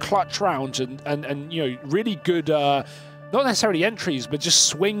huge clutch rounds and really good, not necessarily entries, but just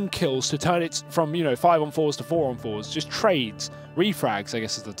swing kills to turn it from, 5-on-4s to 4-on-4s. Just trades. Refrags, I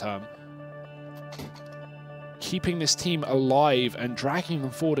guess is the term. Keeping this team alive and dragging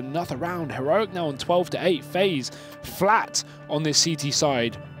them forward another round. Heroic now on 12-8. FaZe flat on this CT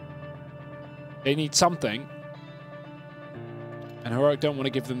side. They need something. And Heroic don't want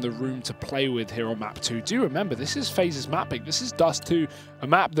to give them the room to play with here on map 2. Do remember, this is FaZe's mapping. This is Dust2, a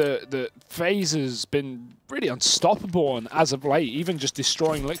map that FaZe has been really unstoppable on as of late, even just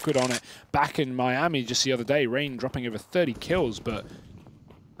destroying Liquid on it back in Miami just the other day. Rain dropping over 30 kills, but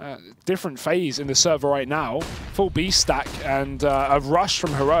different FaZe in the server right now. Full B stack and a rush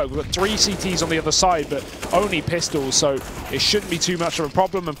from Heroic. We've got 3 CTs on the other side, but only pistols, so it shouldn't be too much of a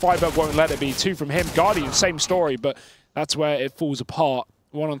problem, and Freiburg won't let it be. 2 from him. Guardian, same story, but that's where it falls apart.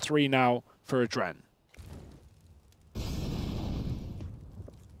 1-on-3 now for Adren.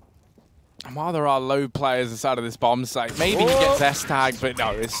 And while there are low players inside of this bomb site, maybe he gets S-tag, but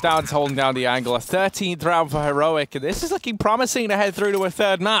no, it's Stow's holding down the angle. A 13th round for Heroic, and this is looking promising to head through to a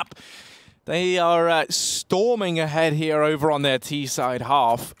 3rd map. They are storming ahead here over on their T side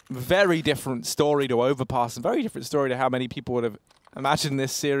half. Very different story to Overpass, and very different story to how many people would have imagined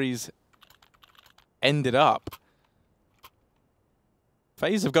this series ended up.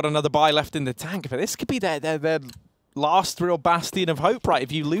 FaZe have got another buy left in the tank, but this could be their last real bastion of hope, right?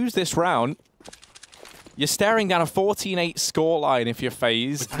 If you lose this round, you're staring down a 14-8 scoreline if you're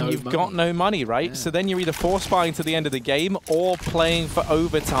FaZe, and you've got no money, right? Yeah. So then you're either force buying to the end of the game or playing for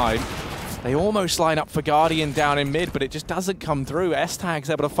overtime. They almost line up for Guardian down in mid, but it just doesn't come through. S-Tag's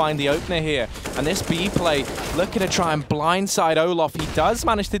able to find the opener here, and this B play looking to try and blindside Olof. He does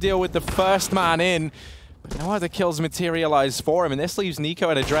manage to deal with the first man in, but no other kills materialize for him, and this leaves Nico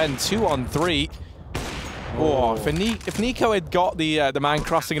and Adren 2-on-3. Oh, if Nico had got the man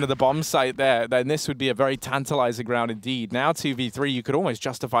crossing into the bomb site there, then this would be a very tantalizing round indeed. Now 2v3, you could almost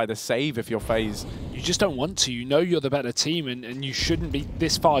justify the save if you're FaZe. You just don't want to. You know you're the better team, and you shouldn't be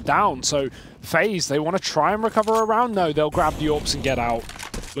this far down. So FaZe, they want to try and recover a round? No, they'll grab the AWPs and get out,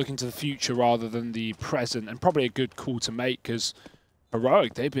 looking to the future rather than the present, and probably a good call to make, because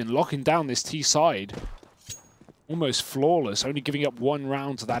Heroic, they've been locking down this T side. Almost flawless, only giving up 1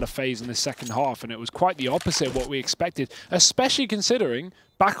 round to that of FaZe in the second half, and it was quite the opposite of what we expected, especially considering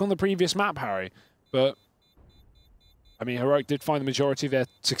back on the previous map, Harry. But, I mean, Heroic did find the majority of their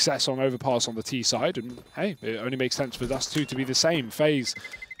success on Overpass on the T side, and hey, it only makes sense for Dust2 to be the same. FaZe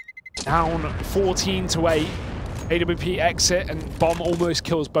down 14-8, AWP exit, and Bomb almost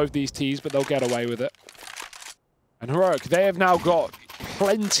kills both these Ts, but they'll get away with it. And Heroic, they have now got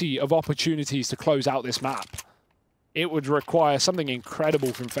plenty of opportunities to close out this map. It would require something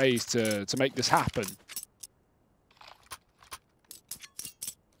incredible from FaZe to make this happen.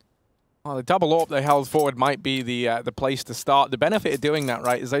 Well, the double AWP they held forward might be the place to start. The benefit of doing that,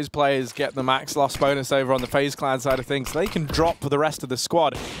 right, is those players get the max loss bonus over on the FaZe clan side of things. So they can drop for the rest of the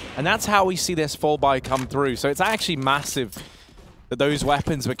squad. And that's how we see this full buy come through. So it's actually massive that those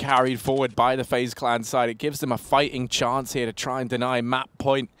weapons were carried forward by the FaZe clan side. It gives them a fighting chance here to try and deny map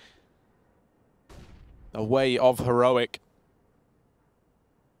point away of Heroic.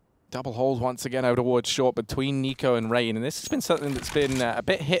 Double hold once again over towards short between Nico and Rain. And this has been something that's been a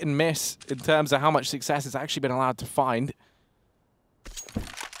bit hit and miss in terms of how much success it's actually been allowed to find.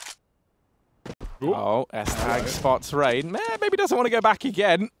 Ooh. Oh, S-Tag spots Rain. Maybe doesn't want to go back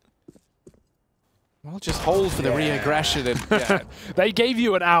again. Well, just hold for the re-aggression. And yeah. They gave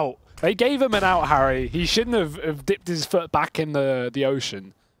you an out. They gave him an out, Harry. He shouldn't have dipped his foot back in the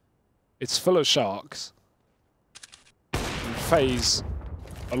ocean. It's full of sharks. And FaZe,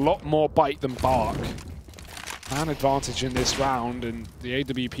 a lot more bite than bark. Man advantage in this round, and the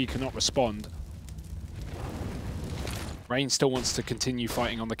AWP cannot respond. Rain still wants to continue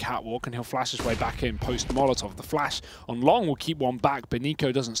fighting on the catwalk, and he'll flash his way back in post Molotov. The flash on Long will keep one back, but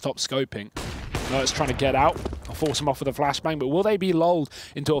Nico doesn't stop scoping. Mert's trying to get out. I'll force him off with a flashbang, but will they be lulled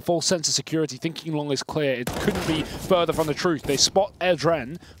into a false sense of security, thinking Long is clear? It couldn't be further from the truth. They spot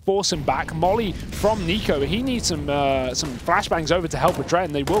Adren, force him back. Molly from Nico. He needs some flashbangs over to help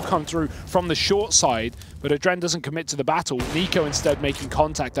Adren. They will come through from the short side, but Adren doesn't commit to the battle. Nico instead making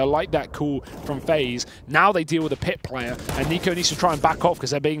contact. I like that call from FaZe. Now they deal with a pit player, and Nico needs to try and back off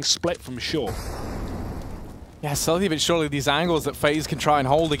because they're being split from short. Yeah, slowly but surely these angles that FaZe can try and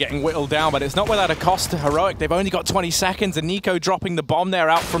hold are getting whittled down, but it's not without a cost to Heroic. They've only got 20 seconds, and Nico dropping the bomb there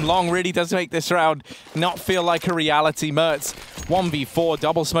out from Long really does make this round not feel like a reality. Mertz 1v4,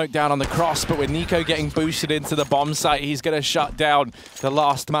 double smoke down on the cross, but with Nico getting boosted into the bomb site, he's going to shut down the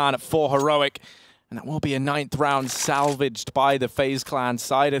last man for Heroic. And that will be a 9th round salvaged by the FaZe clan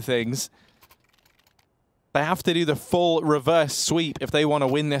side of things. They have to do the full reverse sweep if they want to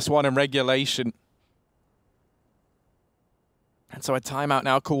win this one in regulation. And so a timeout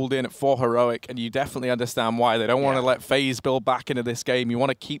now called in for Heroic, and you definitely understand why. They don't want to let FaZe build back into this game. You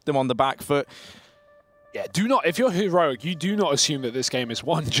want to keep them on the back foot. Yeah, do not, if you're Heroic, you do not assume that this game is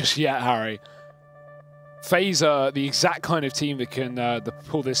won just yet, Harry. FaZe are the exact kind of team that can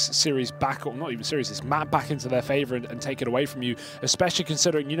pull this series back, or not even series, this map back into their favor and take it away from you, especially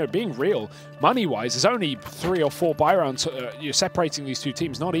considering, you know, being real, money-wise, there's only 3 or 4 buy rounds you're separating these two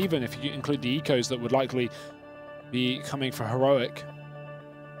teams, not even if you include the ecos that would likely be coming for Heroic.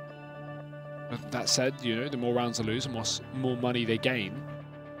 But that said, you know, the more rounds they lose, the more money they gain.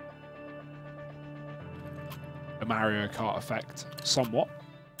 The Mario Kart effect, somewhat.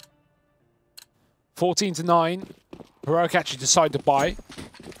 14-9. Heroic actually decide to buy.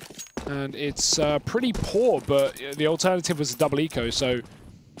 And it's pretty poor, but the alternative was a double eco, so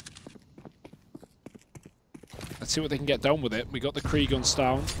let's see what they can get done with it. We got the Krieg on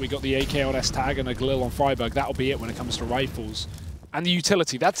Stone, we got the AK on S-Tag, and a Glil on Freiburg. That'll be it when it comes to rifles. And the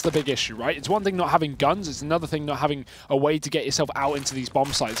utility, that's the big issue, right? It's one thing not having guns, it's another thing not having a way to get yourself out into these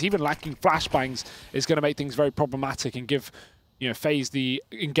bomb sites. Even lacking flashbangs is going to make things very problematic and give, you know, FaZe the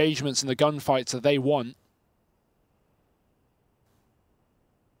engagements and the gunfights that they want.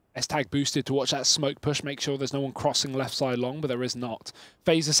 S-Tag boosted to watch that smoke push, make sure there's no one crossing left side long, but there is not.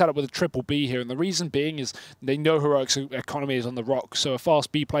 FaZe is set up with a triple B here, and the reason being is they know Heroic's economy is on the rocks, so a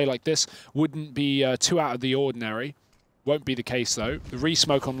fast B play like this wouldn't be too out of the ordinary. Won't be the case, though. The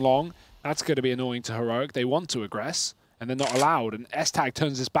re-smoke on long, that's going to be annoying to Heroic. They want to aggress, and they're not allowed, and S-Tag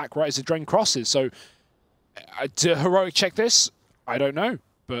turns his back right as the Dren crosses, so do Heroic check this? I don't know,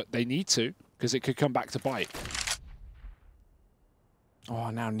 but they need to, because it could come back to bite. Oh,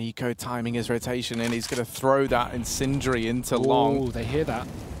 now Nico timing his rotation in. He's going to throw that incendiary into Long. Oh, they hear that.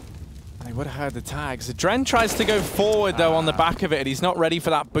 They would have heard the tags. Dren tries to go forward, though, on the back of it, and he's not ready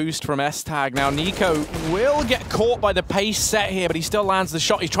for that boost from S-Tag. Now, Nico will get caught by the pace set here, but he still lands the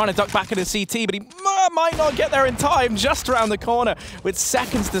shot. He's trying to duck back into CT, but he might not get there in time, just around the corner with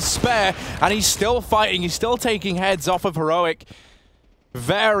seconds to spare, and he's still fighting. He's still taking heads off of Heroic.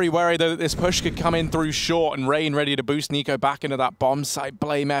 Very wary, though, that this push could come in through short, and Rain ready to boost Nico back into that bomb site.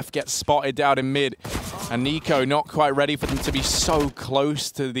 Blame F gets spotted down in mid, and Nico not quite ready for them to be so close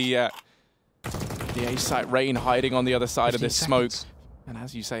to the A site. Rain hiding on the other side of this smoke. And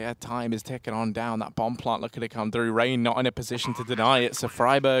as you say, time is ticking on down. That bomb plant looking to come through. Rain not in a position to deny it. So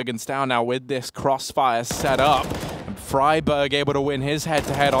Freiberg and Stow now with this crossfire set up. And Freiberg able to win his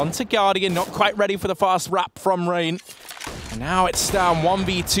head-to-head onto Guardian, not quite ready for the fast wrap from Rain. And now it's down,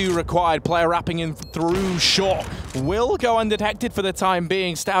 1v2 required. Player wrapping in through short. Will go undetected for the time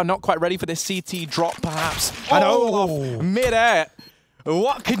being. Stow not quite ready for this CT drop, perhaps. And Olaf, mid-air.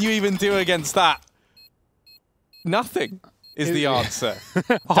 What can you even do against that? Nothing is the answer.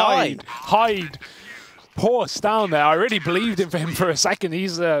 Hide. Poor down there. I really believed in him for a second.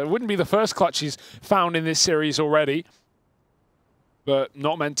 He's wouldn't be the first clutch he's found in this series already. But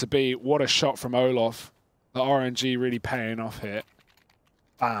not meant to be. What a shot from Olaf. The RNG really paying off here.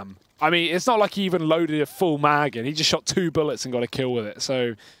 Bam. I mean, it's not like he even loaded a full mag in. He just shot 2 bullets and got a kill with it.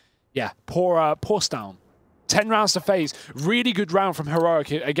 So, yeah, poor Stown. 10 rounds to FaZe. Really good round from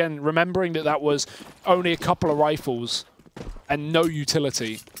Heroic. Again, remembering that was only a couple of rifles and no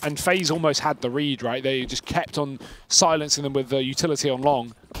utility. And FaZe almost had the read, right? They just kept on silencing them with the utility on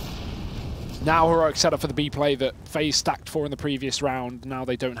long. Now Heroic set up for the B play that FaZe stacked for in the previous round. Now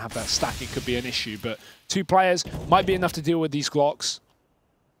they don't have that stack. It could be an issue. But 2 players might be enough to deal with these Glocks.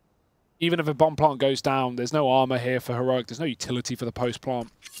 Even if a bomb plant goes down, there's no armor here for Heroic. There's no utility for the post plant.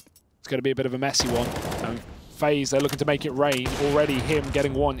 It's going to be a bit of a messy one. And FaZe, they're looking to make it rain. Already him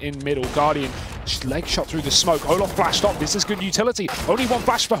getting one in middle. Guardian, leg shot through the smoke. Olaf flashed up. This is good utility. Only 1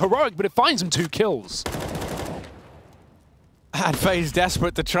 flash for Heroic, but it finds him 2 kills. And FaZe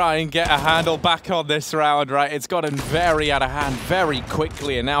desperate to try and get a handle back on this round, right? It's gotten very out of hand very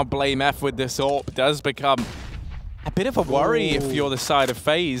quickly, and now Blame F with this AWP does become a bit of a worry if you're the side of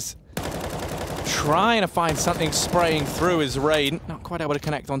FaZe. Trying to find something spraying through his Rain. Not quite able to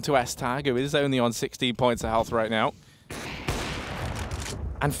connect onto S-Tag, who is only on 16 points of health right now.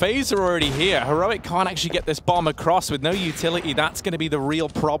 And FaZe are already here. Heroic can't actually get this bomb across with no utility. That's going to be the real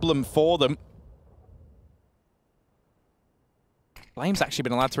problem for them. Blame's actually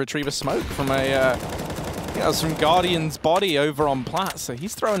been allowed to retrieve a smoke from from Guardian's body over on Plat, so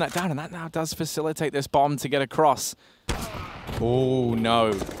he's throwing that down, and that now does facilitate this bomb to get across. Oh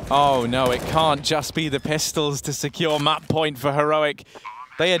no, it can't just be the pistols to secure map point for Heroic.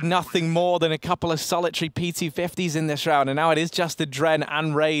 They had nothing more than a couple of solitary PT50s in this round, and now it is just a Dren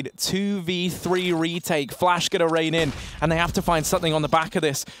and Raid. 2v3 retake. Flash gonna rain in, and they have to find something on the back of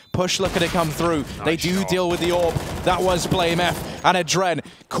this. Push looking to come through. Nice they do shot. Deal with the AWP. That was Blame F and a Dren.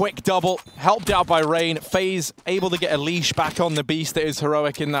 Quick double, helped out by Rain. FaZe able to get a leash back on the beast that is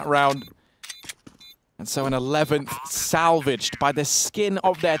Heroic in that round. And so an 11th salvaged by the skin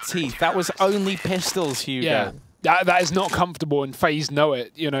of their teeth. That was only pistols, Hugo. Yeah. That is not comfortable, and FaZe know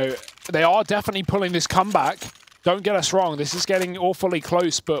it. You know, they are definitely pulling this comeback. Don't get us wrong, this is getting awfully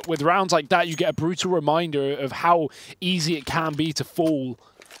close, but with rounds like that, you get a brutal reminder of how easy it can be to fall.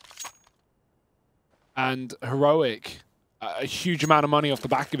 And Heroic, a huge amount of money off the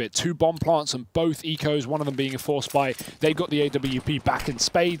back of it. 2 bomb plants and both ecos, one of them being a force buy. They've got the AWP back in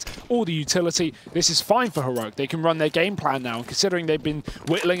spades, all the utility. This is fine for Heroic. They can run their game plan now, and considering they've been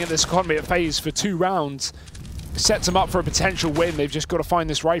whittling at this economy at FaZe for 2 rounds, sets them up for a potential win. They've just got to find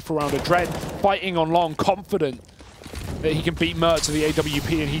this rifle round. A Dren fighting on long, confident that he can beat Mert to the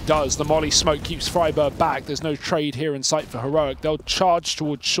AWP, and he does. The molly smoke keeps Freiberg back. There's no trade here in sight for Heroic. They'll charge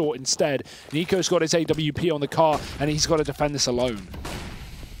towards short instead. Nico's got his AWP on the car, and he's got to defend this alone.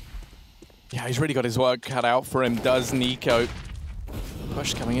 Yeah, he's really got his work cut out for him, does Nico.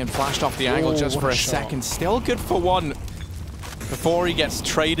 Push coming in, flashed off the angle just for a second. Still good for 1. Before he gets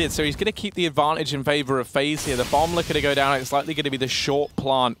traded, so he's going to keep the advantage in favor of FaZe here. The bomb looking to go down. It's likely going to be the short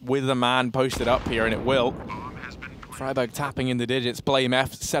plant with a man posted up here, and it will. Freiberg tapping in the digits. Blame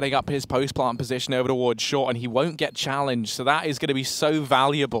F setting up his post plant position over towards short, and he won't get challenged. So that is going to be so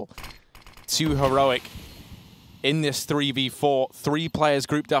valuable to Heroic in this 3v4. 3 players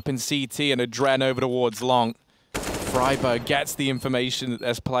grouped up in CT and a Dren over towards long. Freiberg gets the information that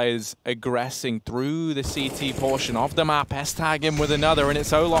there's players aggressing through the CT portion of the map. S-tag him with another, and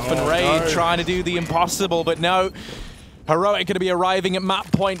it's Olaf and Raid trying to do the impossible, but no. Heroic going to be arriving at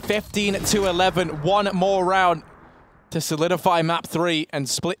map point 15-11. 1 more round to solidify map 3 and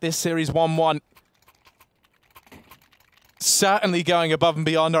split this series 1-1. Certainly going above and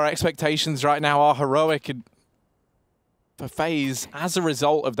beyond our expectations right now are Heroic, and for FaZe, as a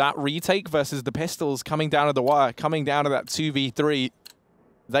result of that retake versus the pistols coming down to the wire, coming down to that 2v3,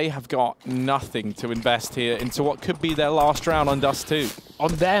 they have got nothing to invest here into what could be their last round on Dust2.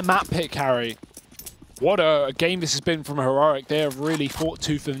 On their map pick, Harry, what a game this has been from Heroic. They have really fought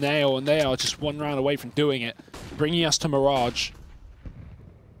tooth and nail, and they are just 1 round away from doing it, bringing us to Mirage.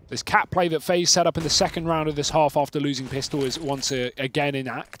 This cat play that FaZe set up in the 2nd round of this half after losing pistol is once again in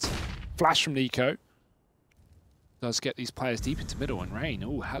act. Flash from Nico. does get these players deep into middle, and Rain,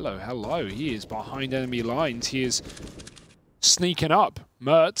 oh, hello, hello. He is behind enemy lines. He is sneaking up.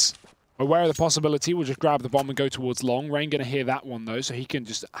 Mertz, aware of the possibility, will just grab the bomb and go towards long. Rain going to hear that one, though, so he can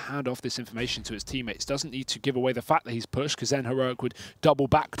just hand off this information to his teammates. Doesn't need to give away the fact that he's pushed, because then Heroic would double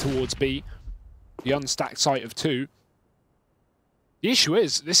back towards B. The unstacked site of 2. The issue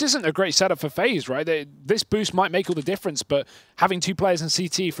is, this isn't a great setup for FaZe, right? This boost might make all the difference, but having 2 players in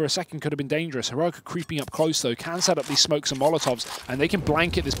CT for a second could have been dangerous. Heroic are creeping up close, though, can set up these smokes and molotovs, and they can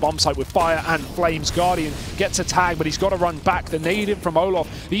blanket this bomb site with fire and flames. Guardian gets a tag, but he's got to run back. The native from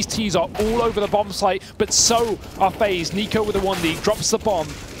Olaf. These Ts are all over the bomb site, but so are FaZe. Nico with a 1D, drops the bomb.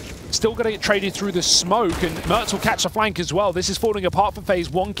 Still going to get traded through the smoke, and Mertz will catch the flank as well. This is falling apart for FaZe.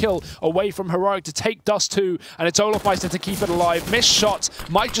 1 kill away from Heroic to take Dust2, and it's Olafmeister to keep it alive. Missed shots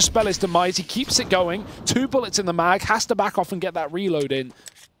might just spell his demise. He keeps it going. 2 bullets in the mag, has to back off and get that reload in.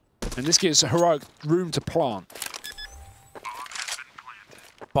 And this gives Heroic room to plant.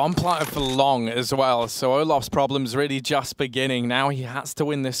 Bomb planted for long as well, so Olaf's problem's really just beginning. Now he has to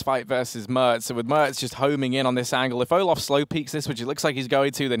win this fight versus Mertz. So with Mertz just homing in on this angle, if Olaf slow peeks this, which it looks like he's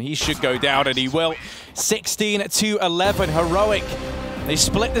going to, then he should go down, and he will. 16-11, Heroic. They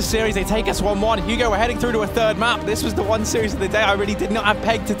split the series, they take us 1-1. Hugo, we're heading through to a 3rd map. This was the one series of the day I really did not have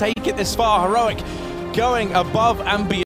pegged to take it this far. Heroic going above and beyond.